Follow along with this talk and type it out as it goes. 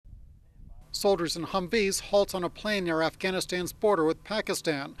Soldiers in Humvees halt on a plane near Afghanistan's border with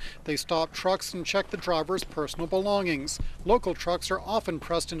Pakistan. They stop trucks and check the driver's personal belongings. Local trucks are often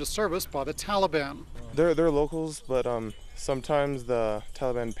pressed into service by the Taliban. They're locals, but sometimes the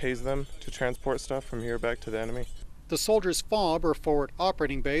Taliban pays them to transport stuff from here back to the enemy. The soldiers' FOB, or forward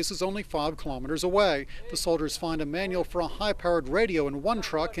operating base, is only 5 kilometers away. The soldiers find a manual for a high-powered radio in one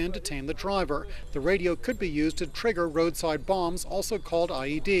truck and detain the driver. The radio could be used to trigger roadside bombs, also called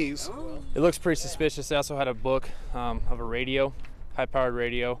IEDs. It looks pretty suspicious. They also had a book of a radio, high-powered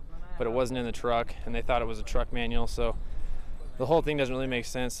radio, but it wasn't in the truck, and they thought it was a truck manual, so the whole thing doesn't really make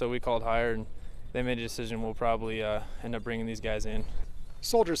sense, so we called higher, and they made a decision we'll probably end up bringing these guys in.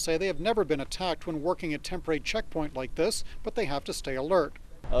 Soldiers say they have never been attacked when working a temporary checkpoint like this, but they have to stay alert.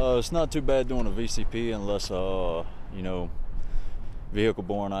 It's not too bad doing a VCP unless,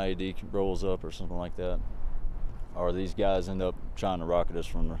 vehicle-borne IED rolls up or something like that. Or these guys end up trying to rocket us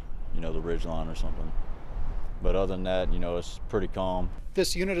from the ridge line or something. But other than that, it's pretty calm.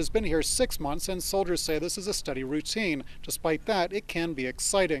 This unit has been here 6 months, and soldiers say this is a steady routine. Despite that, it can be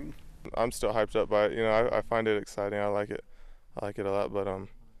exciting. I'm still hyped up by it. I find it exciting. I like it. I like it a lot, but I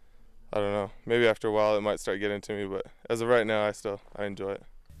don't know. Maybe after a while it might start getting to me, but as of right now, I enjoy it.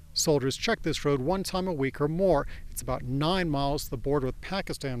 Soldiers check this road 1 time a week or more. It's about 9 miles to the border with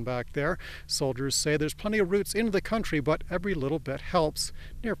Pakistan back there. Soldiers say there's plenty of routes into the country, but every little bit helps.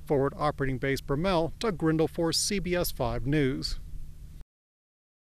 Near forward operating base Bermel, Doug Grindle for CBS 5 News.